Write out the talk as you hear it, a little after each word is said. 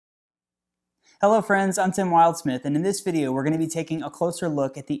Hello friends, I'm Tim Wildsmith, and in this video we're going to be taking a closer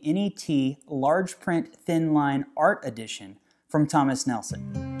look at the NET large print thin line art edition from Thomas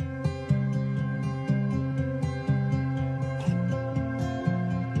Nelson.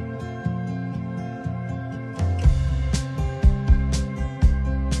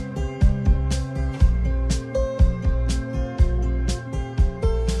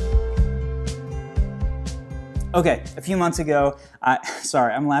 Okay, a few months ago,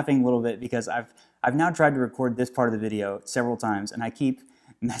 sorry, I'm laughing a little bit because I've now tried to record this part of the video several times and I keep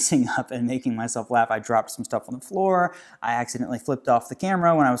messing up and making myself laugh. I dropped some stuff on the floor. I accidentally flipped off the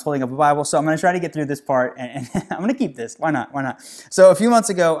camera when I was holding up a Bible. So I'm going to try to get through this part and I'm going to keep this. Why not? Why not? So a few months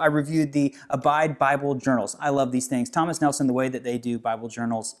ago, I reviewed the Abide Bible journals. I love these things. Thomas Nelson, the way that they do Bible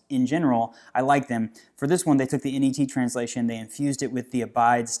journals in general, I like them. For this one, they took the NET translation, they infused it with the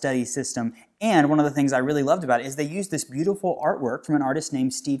Abide study system, and one of the things I really loved about it is they used this beautiful artwork from an artist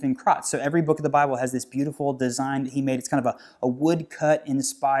named Stephen Crotts. So every book of the Bible has this beautiful design that he made. It's kind of a woodcut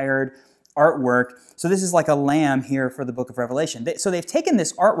inspired artwork. So this is like a lamb here for the book of Revelation. So they've taken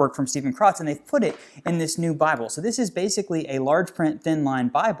this artwork from Stephen Crotts and they've put it in this new Bible. So this is basically a large print thin line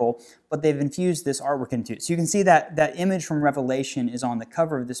Bible, but they've infused this artwork into it. So you can see that that image from Revelation is on the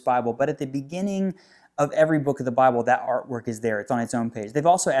cover of this Bible, but at the beginning of every book of the Bible, that artwork is there. It's on its own page. They've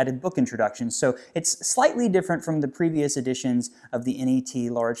also added book introductions, so it's slightly different from the previous editions of the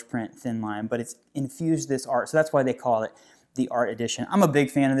NET large print thin line, but it's infused this art, so that's why they call it the art edition. I'm a big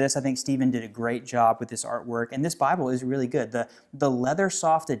fan of this. I think Stephen did a great job with this artwork, and this Bible is really good. The leather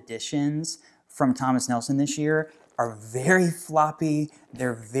soft editions from Thomas Nelson this year are very floppy.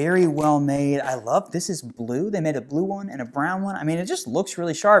 They're very well made. I love, this is blue. They made a blue one and a brown one. I mean, it just looks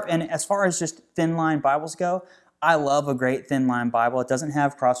really sharp. And as far as just thin line Bibles go, I love a great thin line Bible. It doesn't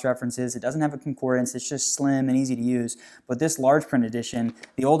have cross references. It doesn't have a concordance. It's just slim and easy to use. But this large print edition,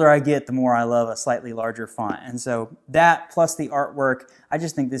 the older I get, the more I love a slightly larger font. And so that plus the artwork, I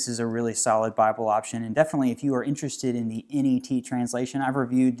just think this is a really solid Bible option. And definitely if you are interested in the NET translation, I've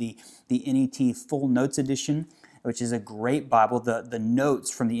reviewed the NET Full Notes edition, which is a great Bible. The notes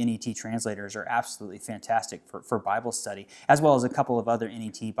from the NET translators are absolutely fantastic for Bible study, as well as a couple of other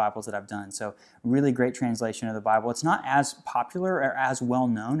NET Bibles that I've done. So really great translation of the Bible. It's not as popular or as well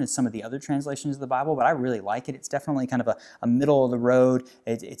known as some of the other translations of the Bible, but I really like it. It's definitely kind of a middle of the road.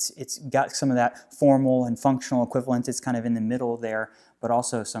 It's got some of that formal and functional equivalence. It's kind of in the middle there, but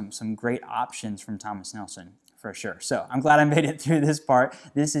also some great options from Thomas Nelson. For sure. So I'm glad I made it through this part.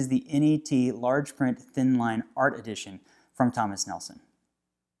 This is the NET large print thin line art edition from Thomas Nelson.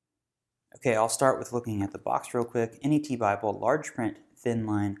 Okay, I'll start with looking at the box real quick. NET Bible large print thin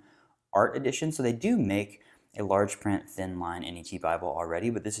line art edition. So they do make a large print thin line NET Bible already,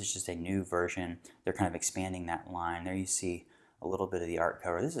 but this is just a new version. They're kind of expanding that line. There you see a little bit of the art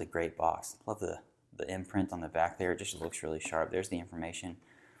cover. This is a great box. Love the imprint on the back there. It just looks really sharp. There's the information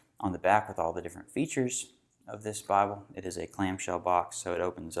on the back with all the different features of this Bible. It is a clamshell box, so it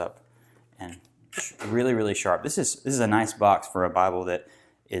opens up and really, really sharp. This is a nice box for a Bible that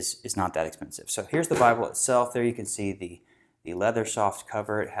is not that expensive. So here's the Bible itself. There you can see the leather soft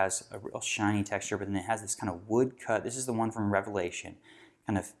cover. It has a real shiny texture, but then it has this kind of wood cut. This is the one from Revelation,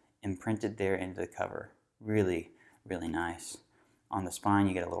 kind of imprinted there into the cover. Really, really nice. On the spine,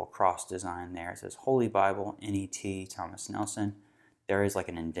 you get a little cross design there. It says Holy Bible, NET, Thomas Nelson. There is like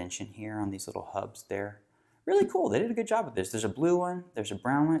an indentation here on these little hubs there. Really cool. They did a good job with this. There's a blue one. There's a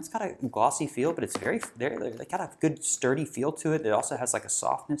brown one. It's got a glossy feel, but it's they got a good sturdy feel to it. It also has like a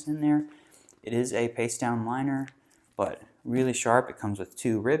softness in there. It is a paste down liner, but really sharp. It comes with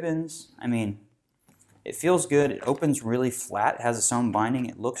 2 ribbons. I mean, it feels good. It opens really flat. It has its own binding.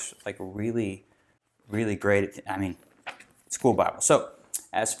 It looks like really, really great. I mean, it's a cool Bible. So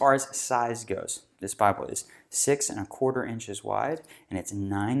as far as size goes, this Bible is 6 1/4 inches wide, and it's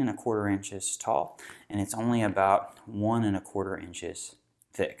 9 1/4 inches tall, and it's only about 1 1/4 inches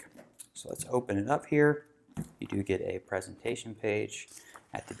thick. So let's open it up here. You do get a presentation page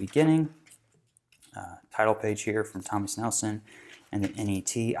at the beginning, title page here from Thomas Nelson, and the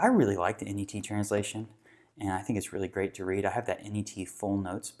NET. I really like the NET translation, and I think it's really great to read. I have that NET Full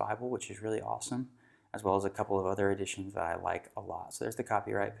Notes Bible, which is really awesome, as well as a couple of other editions that I like a lot. So there's the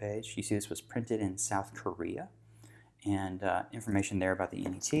copyright page. You see this was printed in South Korea, and information there about the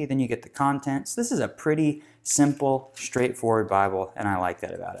NET. Then you get the contents. This is a pretty simple, straightforward Bible, and I like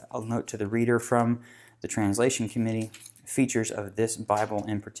that about it. I'll note to the reader from the translation committee, features of this Bible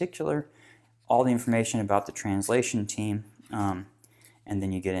in particular, all the information about the translation team, and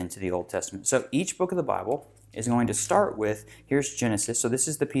then you get into the Old Testament. So each book of the Bible is going to start with, here's Genesis. So this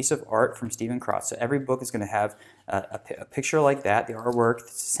is the piece of art from Stephen Crotts. So every book is going to have a picture like that, the artwork.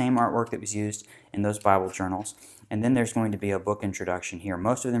 It's the same artwork that was used in those Bible journals. And then there's going to be a book introduction here.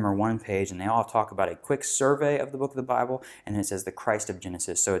 Most of them are one page, and they all talk about a quick survey of the book of the Bible, and then it says the Christ of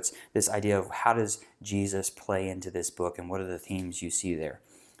Genesis. So it's this idea of how does Jesus play into this book, and what are the themes you see there.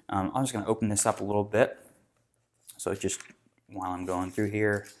 I'm just going to open this up a little bit. So just while I'm going through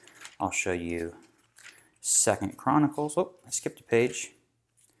here, I'll show you 2 Chronicles. Oh, I skipped a page.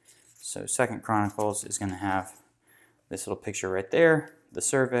 So 2 Chronicles is going to have this little picture right there, the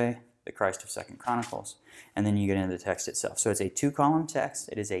survey, the Christ of 2 Chronicles, and then you get into the text itself. So it's a 2-column text.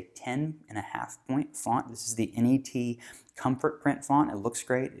 It is a 10.5-point font. This is the NET Comfort Print font. It looks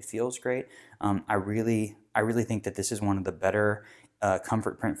great. It feels great. I really think that this is one of the better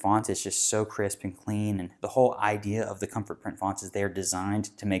Comfort Print fonts. It's just so crisp and clean, and the whole idea of the Comfort Print fonts is they're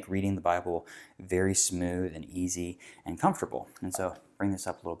designed to make reading the Bible very smooth and easy and comfortable. And so bring this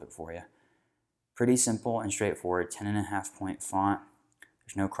up a little bit for you. Pretty simple and straightforward, 10.5-point font.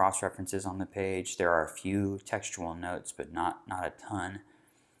 There's no cross-references on the page. There are a few textual notes, but not a ton.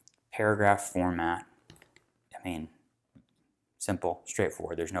 Paragraph format. I mean, simple,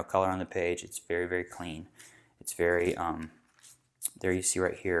 straightforward. There's no color on the page. It's very, very clean. It's very, there you see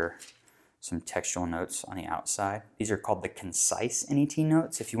right here some textual notes on the outside. These are called the concise NET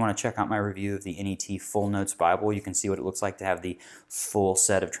notes. If you want to check out my review of the NET Full Notes Bible, you can see what it looks like to have the full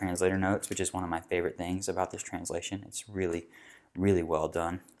set of translator notes, which is one of my favorite things about this translation. It's really well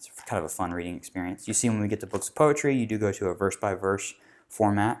done. It's kind of a fun reading experience. You see when we get to books of poetry, you do go to a verse-by-verse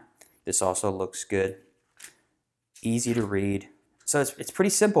format. This also looks good. Easy to read. So it's pretty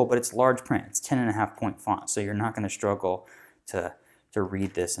simple, but it's large print. It's 10.5-point font, so you're not going to struggle to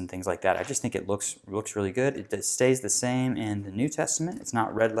read this and things like that. I just think it looks really good. It stays the same in the New Testament. It's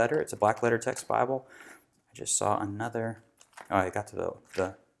not red letter. It's a black letter text Bible. I just saw another. Oh, I got to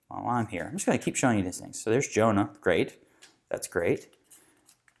the while I'm here. I'm just going to keep showing you these things. So there's Jonah. Great. That's great.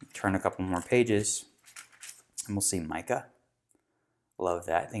 Turn a couple more pages, and we'll see Micah. Love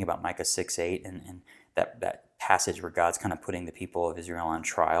that. Think about Micah 6:8 and that passage where God's kind of putting the people of Israel on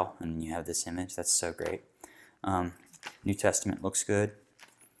trial, and you have this image. That's so great. New Testament looks good.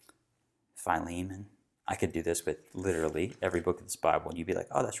 Philemon. I could do this with literally every book of this Bible, and you'd be like,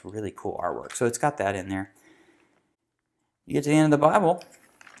 oh, that's really cool artwork. So it's got that in there. You get to the end of the Bible.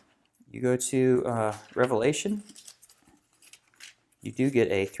 You go to Revelation. You do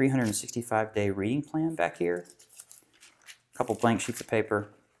get a 365-day reading plan back here, a couple blank sheets of paper,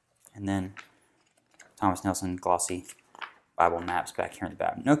 and then Thomas Nelson glossy Bible maps back here in the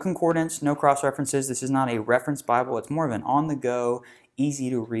back. No concordance, no cross-references. This is not a reference Bible. It's more of an on-the-go, easy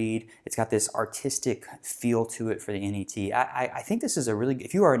to read. It's got this artistic feel to it for the NET. I think this is a really,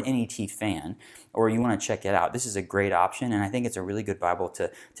 if you are an NET fan or you want to check it out, this is a great option, and I think it's a really good Bible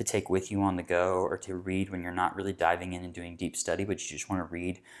to take with you on the go or to read when you're not really diving in and doing deep study, but you just want to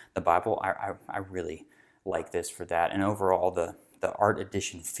read the Bible. I really like this for that, and overall the art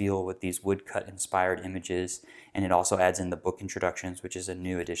edition feel with these woodcut inspired images, and it also adds in the book introductions, which is a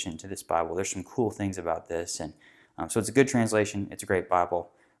new addition to this Bible. There's some cool things about this, and so it's a good translation. It's a great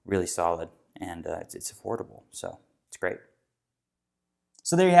Bible, really solid, and it's affordable, so it's great.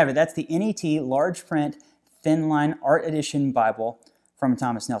 So there you have it. That's the NET large print Thinline art edition Bible from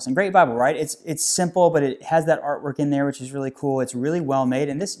Thomas Nelson. Great Bible, right? It's simple, but it has that artwork in there, which is really cool. It's really well made,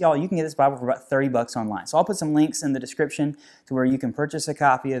 and this, y'all, you can get this Bible for about $30 online. So I'll put some links in the description to where you can purchase a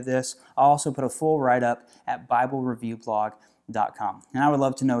copy of this. I'll also put a full write-up at BibleReviewBlog.com, and I would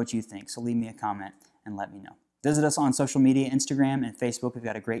love to know what you think. So leave me a comment and let me know. Visit us on social media, Instagram and Facebook. We've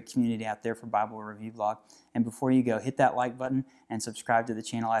got a great community out there for Bible Review Blog. And before you go, hit that like button and subscribe to the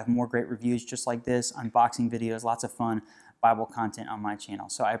channel. I have more great reviews just like this, unboxing videos, lots of fun Bible content on my channel.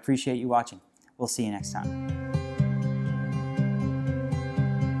 So I appreciate you watching. We'll see you next time.